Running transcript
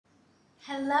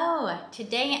Hello!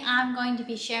 Today I'm going to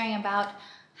be sharing about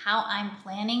how I'm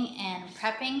planning and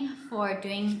prepping for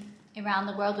doing Around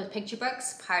the World with Picture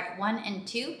Books Part 1 and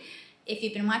 2. If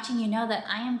you've been watching, you know that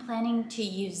I am planning to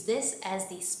use this as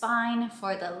the spine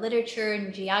for the literature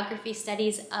and geography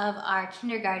studies of our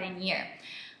kindergarten year.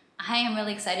 I am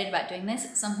really excited about doing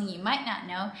this. Something you might not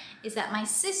know is that my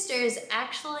sisters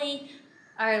actually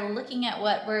are looking at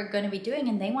what we're going to be doing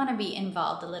and they want to be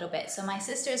involved a little bit. So my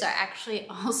sisters are actually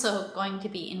also going to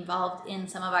be involved in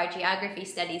some of our geography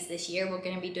studies this year. We're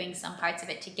going to be doing some parts of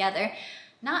it together,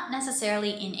 not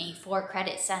necessarily in a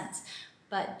 4-credit sense,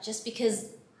 but just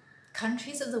because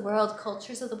countries of the world,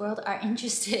 cultures of the world are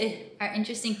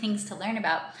interesting things to learn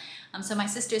about. So my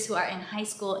sisters who are in high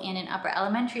school and in upper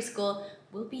elementary school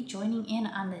will be joining in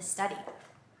on this study.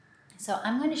 So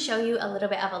I'm going to show you a little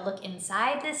bit of a look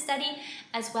inside this study,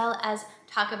 as well as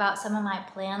talk about some of my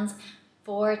plans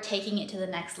for taking it to the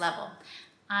next level.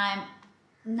 I'm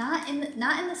not in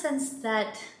the sense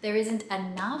that there isn't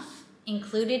enough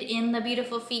included in the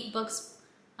Beautiful Feet Books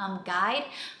guide,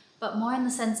 but more in the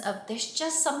sense of there's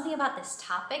just something about this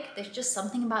topic, there's just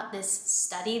something about this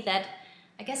study that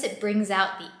I guess it brings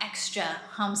out the extra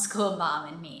homeschool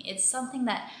mom in me. It's something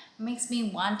that makes me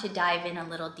want to dive in a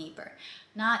little deeper.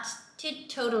 Not to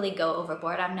totally go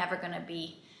overboard. I'm never going to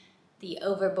be the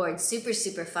overboard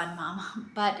super fun mom,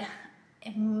 but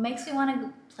it makes me want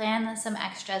to plan some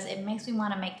extras. It makes me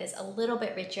want to make this a little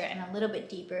bit richer and a little bit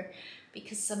deeper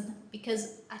because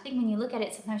I think when you look at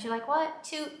it, sometimes you're like, what?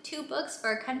 Two books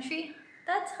for a country?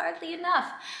 That's hardly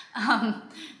enough.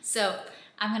 So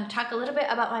I'm going to talk a little bit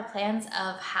about my plans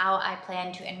of how I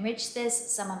plan to enrich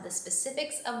this, some of the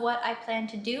specifics of what I plan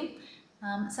to do.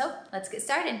 So let's get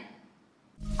started.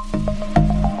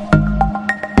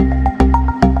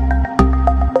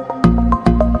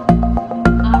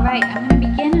 Alright, I'm going to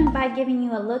begin by giving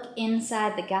you a look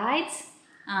inside the guides,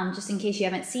 just in case you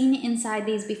haven't seen inside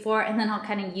these before, and then I'll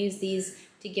kind of use these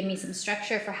to give me some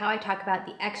structure for how I talk about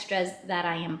the extras that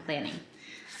I am planning.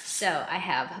 So I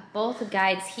have both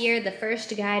guides here. The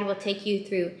first guide will take you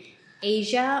through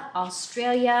Asia,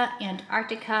 Australia,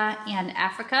 Antarctica, and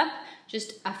Africa.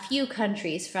 Just a few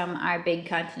countries from our big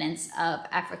continents of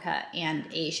Africa and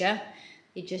Asia.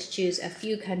 You just choose a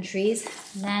few countries.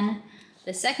 Then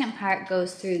the second part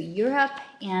goes through Europe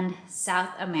and South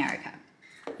America.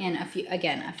 And a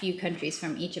few countries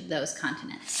from each of those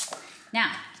continents.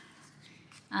 Now,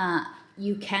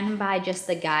 you can buy just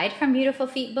the guide from Beautiful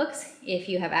Feet Books if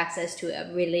you have access to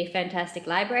a really fantastic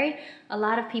library. A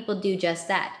lot of people do just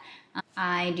that.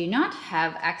 I do not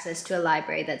have access to a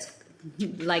library that's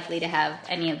likely to have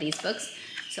any of these books,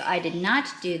 so I did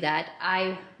not do that.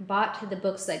 I bought the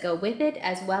books that go with it,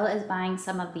 as well as buying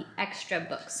some of the extra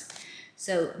books.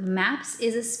 So Maps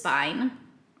is a spine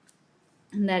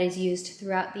that is used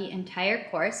throughout the entire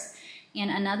course, and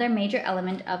another major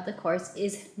element of the course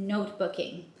is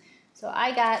notebooking. So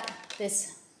I got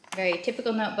this very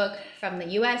typical notebook from the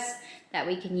US that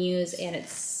we can use, and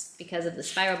it's because of the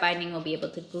spiral binding, we'll be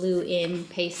able to glue in,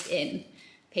 paste in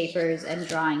papers and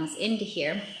drawings into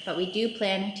here, but we do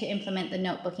plan to implement the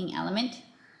notebooking element.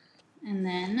 And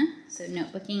then, so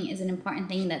notebooking is an important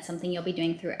thing. That's something you'll be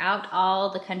doing throughout all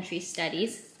the country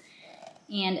studies.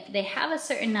 And they have a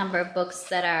certain number of books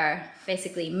that are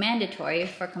basically mandatory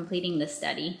for completing the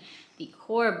study. The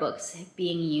core books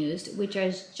being used, which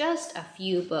are just a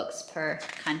few books per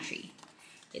country.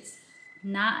 It's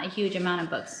not a huge amount of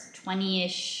books,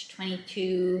 20-ish,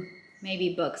 22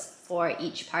 maybe books for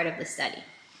each part of the study.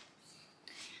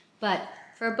 But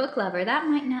for a book lover, that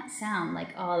might not sound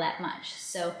like all that much.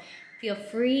 So feel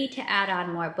free to add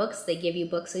on more books. They give you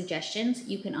book suggestions.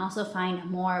 You can also find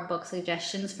more book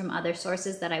suggestions from other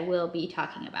sources that I will be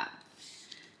talking about.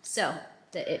 So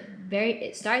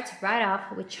it starts right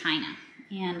off with China.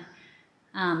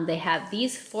 And they have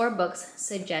these 4 books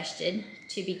suggested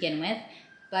to begin with,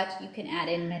 but you can add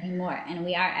in many more, and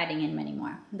we are adding in many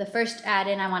more. The first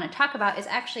add-in I want to talk about is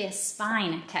actually a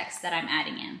spine text that I'm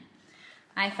adding in.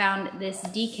 I found this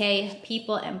DK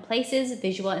People and Places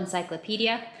Visual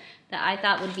Encyclopedia that I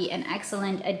thought would be an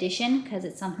excellent addition because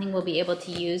it's something we'll be able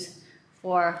to use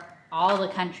for all the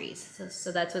countries.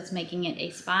 So that's what's making it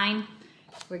a spine.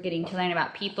 We're getting to learn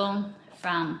about people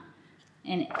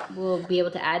and we'll be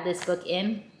able to add this book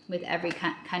in with every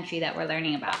country that we're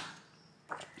learning about.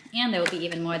 And there will be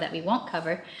even more that we won't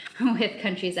cover with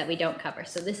countries that we don't cover.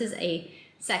 So this is a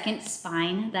second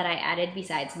spine that I added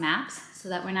besides maps, so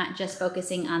that we're not just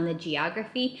focusing on the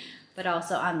geography, but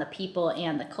also on the people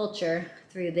and the culture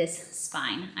through this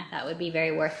spine. I thought would be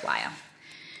very worthwhile.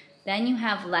 Then you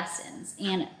have lessons,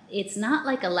 and it's not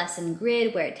like a lesson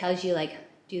grid where it tells you like,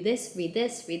 do this, read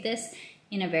this, read this.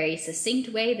 in a very succinct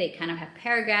way. They kind of have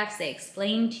paragraphs. They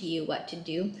explain to you what to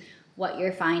do, what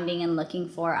you're finding and looking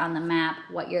for on the map,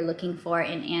 what you're looking for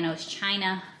in Anno's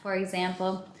China, for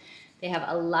example. They have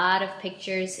a lot of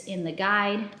pictures in the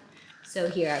guide. So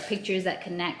here are pictures that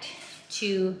connect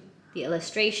to the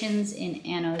illustrations in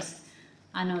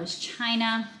Anno's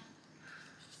China.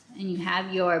 And you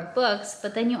have your books,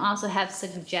 but then you also have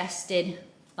suggested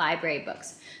library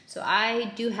books. So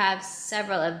I do have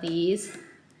several of these.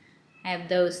 I have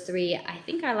those 3. I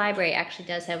think our library actually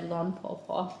does have Lon Po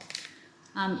Po.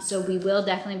 So we will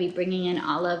definitely be bringing in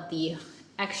all of the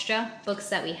extra books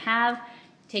that we have,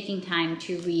 taking time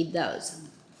to read those.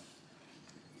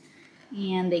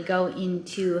 And they go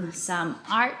into some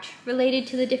art related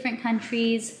to the different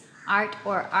countries, art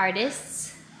or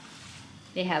artists.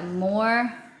 They have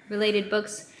more related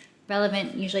books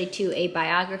relevant usually to a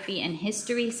biography and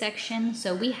history section.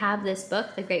 So we have this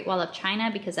book, The Great Wall of China,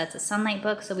 because that's a Sunlight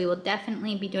book, so we will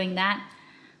definitely be doing that.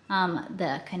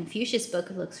 The Confucius book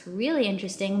looks really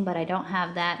interesting, but I don't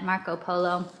have that. Marco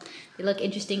Polo, they look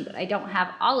interesting, but I don't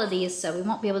have all of these, so we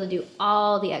won't be able to do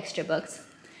all the extra books.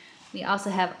 We also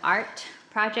have art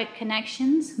project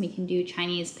connections. We can do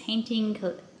Chinese painting,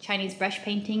 Chinese brush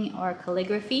painting or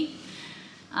calligraphy,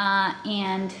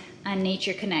 and a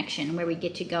nature connection where we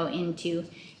get to go into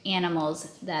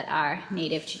animals that are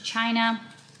native to China,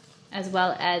 as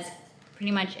well as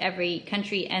pretty much every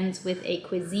country ends with a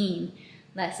cuisine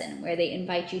lesson where they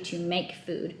invite you to make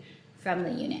food from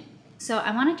the unit. So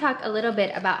I want to talk a little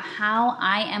bit about how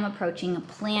I am approaching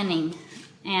planning.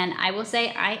 And I will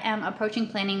say I am approaching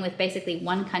planning with basically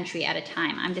one country at a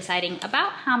time. I'm deciding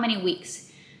about how many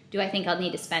weeks do I think I'll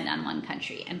need to spend on one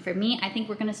country. And for me, I think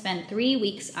we're going to spend 3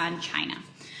 weeks on China.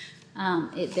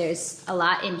 There's a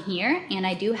lot in here, and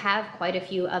I do have quite a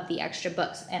few of the extra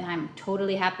books, and I'm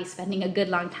totally happy spending a good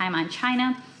long time on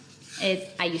China.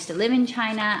 I used to live in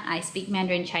China. I speak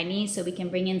Mandarin Chinese, so we can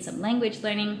bring in some language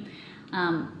learning.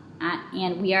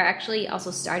 And we are actually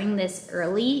also starting this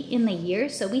early in the year,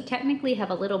 so we technically have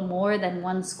a little more than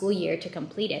 1 school year to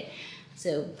complete it.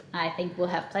 So I think we'll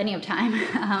have plenty of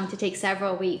time to take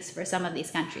several weeks for some of these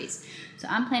countries. So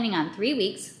I'm planning on 3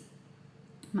 weeks.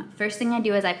 First thing I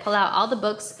do is I pull out all the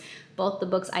books, both the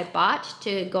books I bought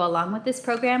to go along with this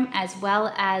program, as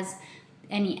well as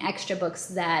any extra books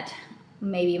that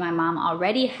maybe my mom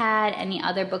already had, any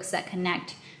other books that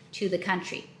connect to the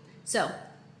country. So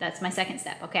that's my second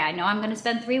step. Okay, I know I'm gonna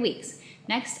spend 3 weeks.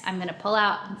 Next, I'm gonna pull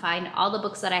out and find all the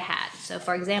books that I had. So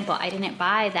for example, I didn't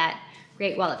buy that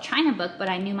Great Wall of China book, but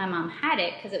I knew my mom had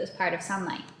it because it was part of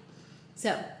Sunlight.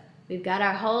 So we've got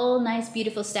our whole nice,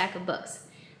 beautiful stack of books.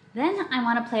 Then I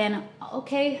wanna plan,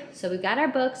 okay, so we've got our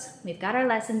books, we've got our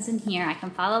lessons in here, I can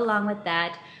follow along with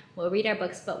that, we'll read our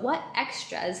books, but what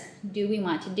extras do we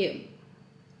want to do?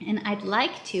 And I'd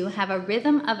like to have a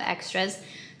rhythm of extras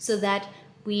so that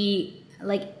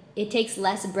it takes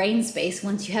less brain space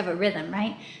once you have a rhythm,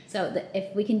 right? So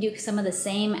if we can do some of the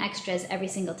same extras every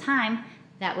single time,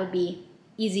 that would be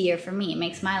easier for me. It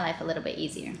makes my life a little bit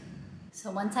easier. So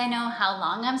once I know how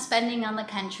long I'm spending on the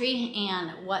country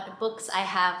and what books I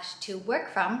have to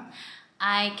work from,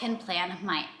 I can plan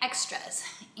my extras.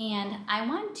 And I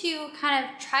want to kind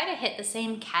of try to hit the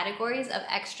same categories of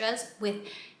extras with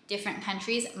different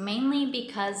countries, mainly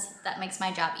because that makes my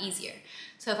job easier.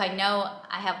 So if I know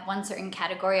I have one certain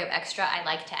category of extra I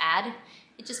like to add,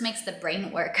 it just makes the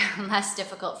brain work less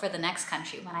difficult for the next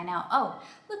country when I know, oh,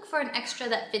 look for an extra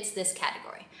that fits this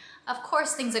category. Of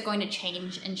course, things are going to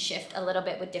change and shift a little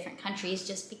bit with different countries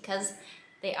just because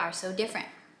they are so different.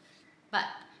 But,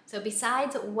 so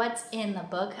besides what's in the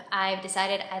book, I've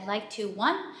decided I'd like to,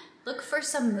 1, look for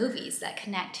some movies that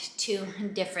connect to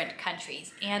different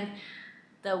countries. And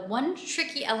the one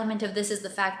tricky element of this is the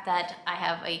fact that I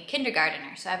have a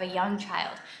kindergartner, so I have a young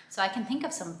child. So I can think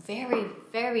of some very,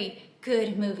 very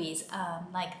good movies,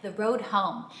 like The Road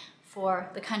Home for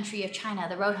the country of China.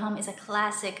 The Road Home is a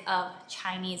classic of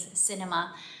Chinese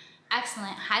cinema.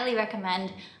 Excellent, highly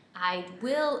recommend. I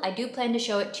do plan to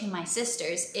show it to my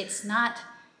sisters. It's not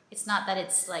that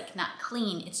it's like not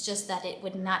clean, it's just that it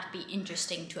would not be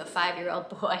interesting to a 5-year-old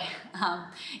boy.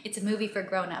 It's a movie for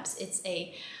grown-ups. It's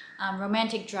a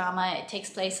romantic drama. It takes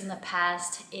place in the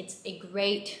past. It's a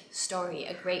great story,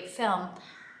 a great film,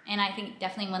 and I think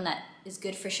definitely one that is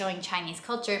good for showing Chinese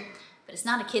culture, but it's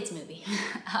not a kid's movie.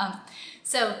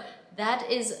 So that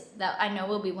I know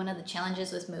will be one of the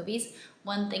challenges with movies.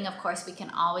 One thing, of course, we can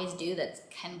always do that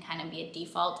can kind of be a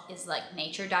default is like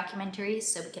nature documentaries.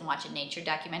 So we can watch a nature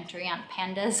documentary on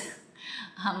pandas,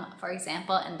 for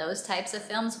example, and those types of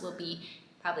films will be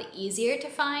probably easier to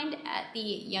find at the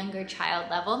younger child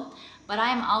level. But I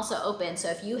am also open, so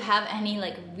if you have any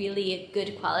like really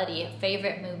good quality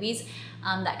favorite movies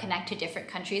that connect to different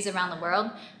countries around the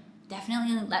world,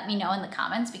 definitely let me know in the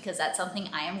comments, because that's something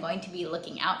I am going to be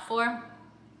looking out for.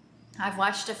 I've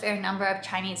watched a fair number of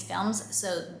Chinese films,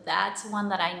 so that's one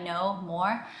that I know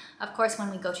more. Of course,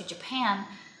 when we go to Japan,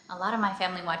 a lot of my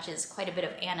family watches quite a bit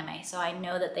of anime, so I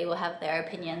know that they will have their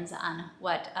opinions on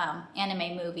what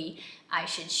anime movie I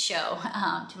should show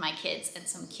to my kids, and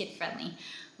some kid-friendly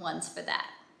ones for that.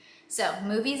 So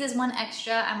movies is one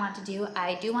extra I want to do.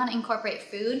 I do want to incorporate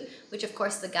food, which of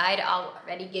course the guide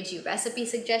already gives you recipe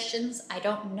suggestions. I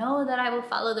don't know that I will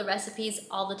follow the recipes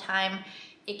all the time.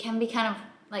 It can be kind of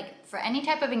like, for any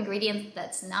type of ingredient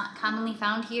that's not commonly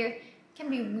found here, it can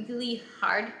be really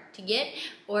hard to get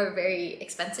or very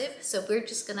expensive. So we're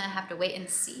just gonna have to wait and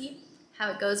see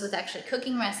how it goes with actually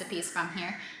cooking recipes from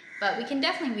here. But we can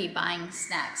definitely be buying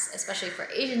snacks, especially for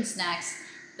Asian snacks.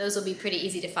 Those will be pretty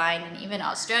easy to find, and even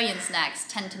Australian snacks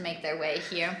tend to make their way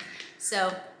here.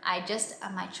 So I just,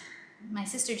 my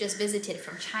sister just visited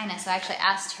from China, so I actually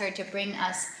asked her to bring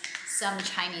us some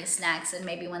Chinese snacks, and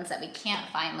maybe ones that we can't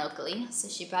find locally. So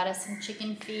she brought us some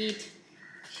chicken feet.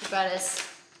 She brought us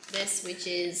this, which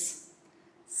is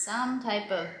some type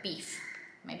of beef,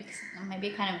 maybe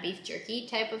a kind of beef jerky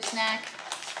type of snack.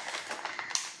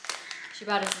 She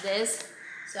brought us this.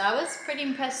 So I was pretty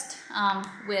impressed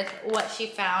with what she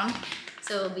found.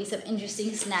 So it'll be some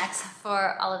interesting snacks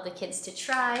for all of the kids to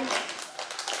try.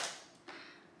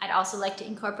 I'd also like to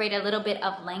incorporate a little bit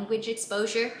of language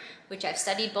exposure, which I've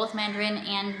studied both Mandarin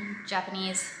and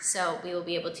Japanese, so we will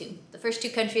be able to, the first two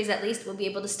countries at least, will be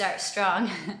able to start strong.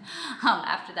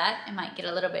 After that, it might get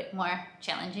a little bit more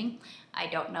challenging. I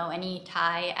don't know any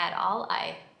Thai at all.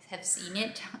 I have seen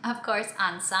it, of course,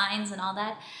 on signs and all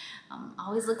that.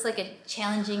 Always looks like a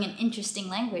challenging and interesting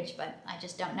language, but I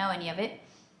just don't know any of it.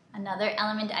 Another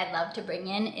element I'd love to bring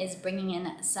in is bringing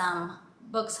in some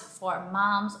books for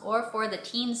moms or for the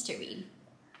teens to read.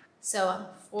 So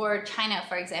for China,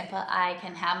 for example, I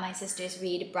can have my sisters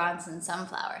read Bronze and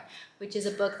Sunflower, which is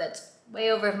a book that's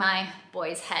way over my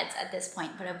boys' heads at this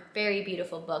point, but a very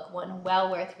beautiful book, one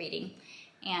well worth reading,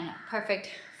 and perfect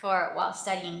for while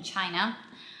studying China.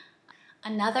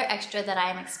 Another extra that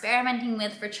I am experimenting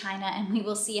with for China, and we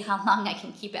will see how long I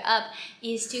can keep it up,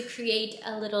 is to create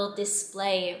a little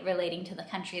display relating to the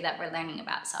country that we're learning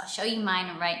about. So I'll show you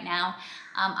mine right now.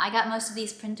 I got most of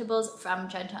these printables from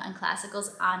Gentle and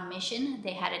Classicals on Mission.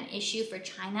 They had an issue for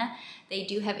China. They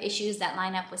do have issues that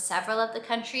line up with several of the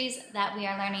countries that we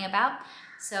are learning about.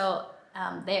 So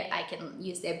I can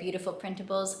use their beautiful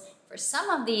printables for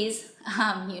some of these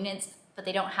units, but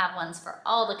they don't have ones for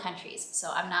all the countries. So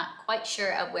I'm not quite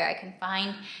sure of where I can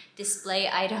find display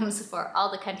items for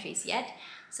all the countries yet.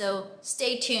 So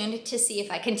stay tuned to see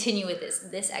if I continue with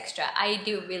this extra. I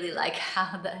do really like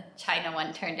how the China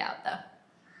one turned out though.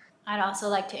 I'd also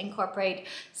like to incorporate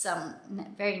some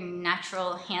very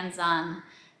natural, hands-on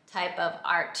type of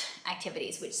art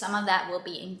activities, which some of that will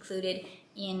be included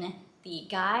in the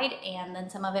guide, and then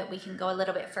some of it we can go a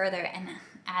little bit further and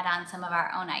add on some of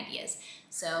our own ideas.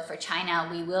 So for China,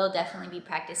 we will definitely be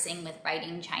practicing with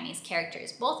writing Chinese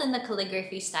characters, both in the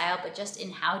calligraphy style, but just in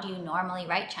how do you normally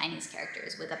write Chinese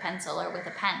characters, with a pencil or with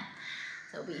a pen.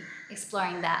 So we'll be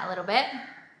exploring that a little bit.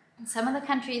 And some of the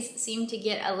countries seem to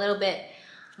get a little bit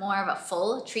more of a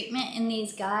full treatment in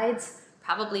these guides,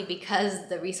 probably because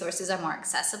the resources are more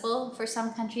accessible for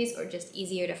some countries, or just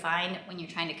easier to find when you're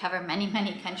trying to cover many,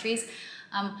 many countries.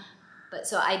 But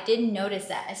so I did notice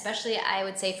that, especially I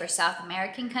would say for South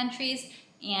American countries,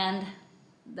 and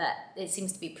that it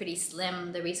seems to be pretty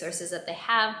slim, the resources that they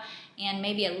have, and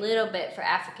maybe a little bit for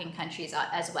African countries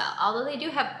as well. Although they do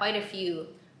have quite a few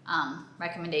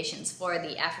recommendations for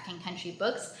the African country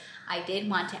books. I did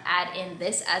want to add in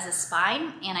this as a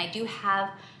spine, and I do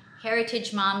have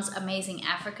Heritage Mom's Amazing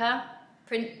Africa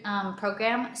print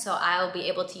program, so I'll be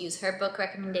able to use her book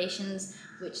recommendations,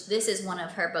 which this is one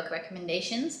of her book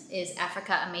recommendations, is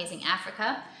Africa, Amazing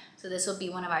Africa. So this will be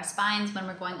one of our spines when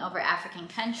we're going over African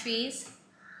countries.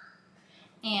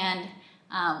 And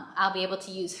I'll be able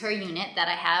to use her unit that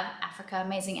I have, Africa,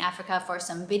 Amazing Africa, for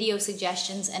some video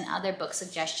suggestions and other book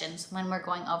suggestions when we're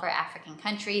going over African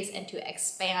countries, and to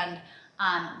expand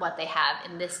on what they have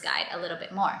in this guide a little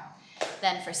bit more.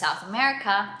 Then for South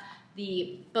America,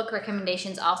 the book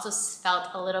recommendations also felt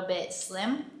a little bit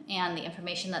slim, and the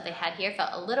information that they had here felt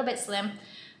a little bit slim,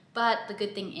 but the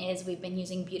good thing is we've been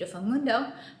using Beautiful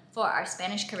Mundo for our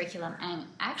Spanish curriculum, and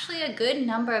actually a good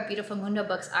number of Beautiful Mundo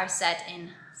books are set in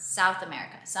South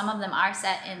America. Some of them are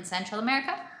set in Central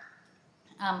America,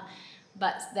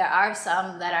 but there are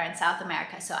some that are in South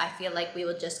America, so I feel like we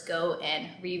will just go and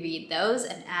reread those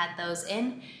and add those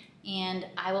in. And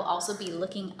I will also be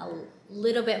looking a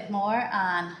little bit more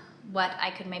on what I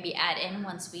could maybe add in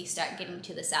once we start getting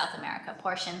to the South America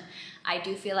portion. I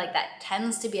do feel like that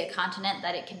tends to be a continent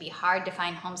that it can be hard to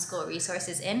find homeschool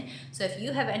resources in. So if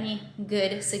you have any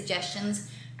good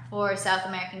suggestions for South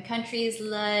American countries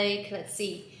like, let's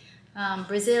see,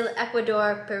 Brazil,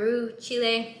 Ecuador, Peru,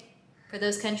 Chile, for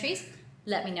those countries,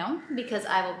 let me know, because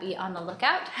I will be on the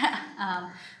lookout.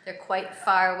 They're quite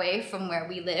far away from where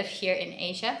we live here in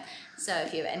Asia. So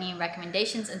if you have any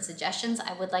recommendations and suggestions,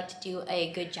 I would like to do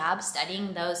a good job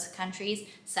studying those countries.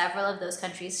 Several of those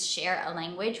countries share a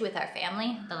language with our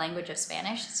family, the language of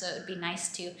Spanish. So it would be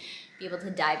nice to be able to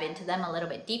dive into them a little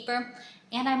bit deeper.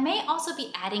 And I may also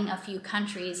be adding a few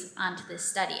countries onto this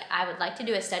study. I would like to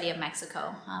do a study of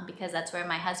Mexico because that's where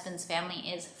my husband's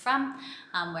family is from,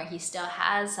 where he still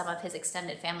has some of his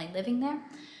extended family living there.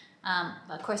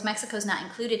 But of course, Mexico is not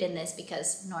included in this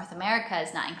because North America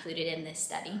is not included in this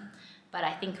study. But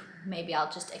I think maybe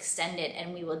I'll just extend it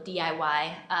and we will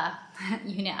DIY a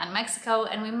unit on Mexico,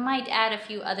 and we might add a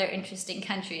few other interesting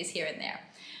countries here and there.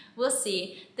 We'll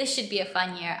see. This should be a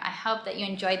fun year. I hope that you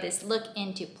enjoyed this look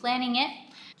into planning it.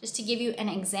 Just to give you an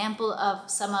example of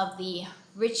some of the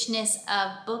richness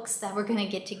of books that we're going to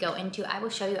get to go into, I will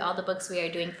show you all the books we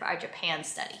are doing for our Japan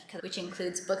study, which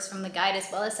includes books from the guide as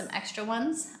well as some extra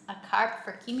ones. A Carp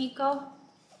for Kimiko,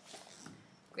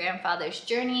 Grandfather's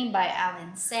Journey by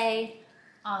Alan Say,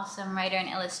 awesome writer and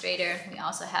illustrator. We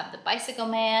also have The Bicycle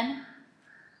Man.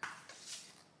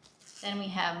 Then we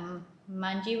have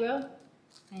Manjiro.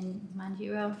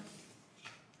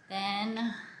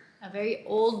 Then a very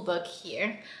old book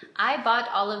here. I bought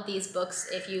all of these books.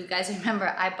 If you guys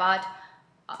remember, I bought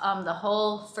the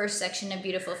whole first section of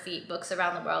Beautiful Feet, Books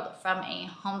Around the World, from a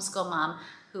homeschool mom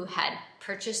who had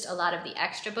purchased a lot of the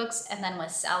extra books and then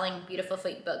was selling Beautiful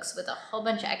Feet books with a whole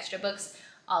bunch of extra books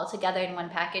all together in one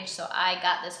package. So I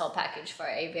got this whole package for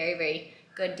a very, very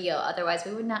good deal. Otherwise,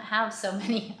 we would not have so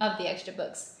many of the extra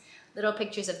books. Little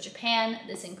pictures of Japan.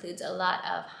 This includes a lot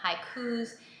of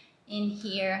haikus in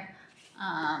here.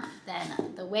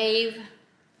 Then The Wave,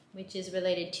 which is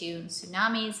related to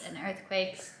tsunamis and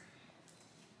earthquakes.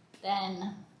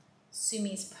 Then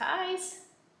Sumi's Prize,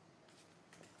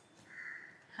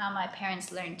 How My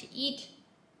Parents Learned to Eat.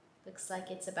 Looks like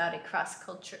it's about a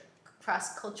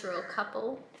cross-cultural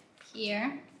couple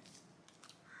here.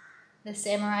 The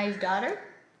Samurai's Daughter.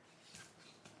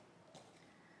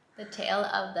 The Tale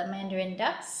of the Mandarin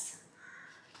Ducks.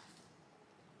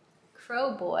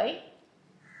 Crow Boy.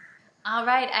 All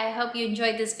right, I hope you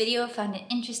enjoyed this video, found it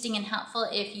interesting and helpful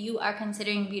if you are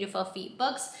considering Beautiful Feet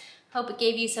books. Hope it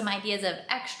gave you some ideas of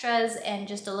extras and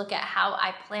just a look at how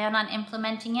I plan on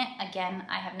implementing it. Again,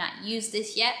 I have not used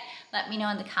this yet. Let me know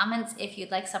in the comments if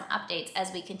you'd like some updates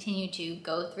as we continue to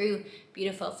go through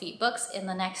Beautiful Feet books in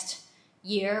the next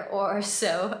year or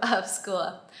so of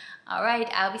school. All right,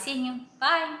 I'll be seeing you.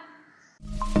 Bye.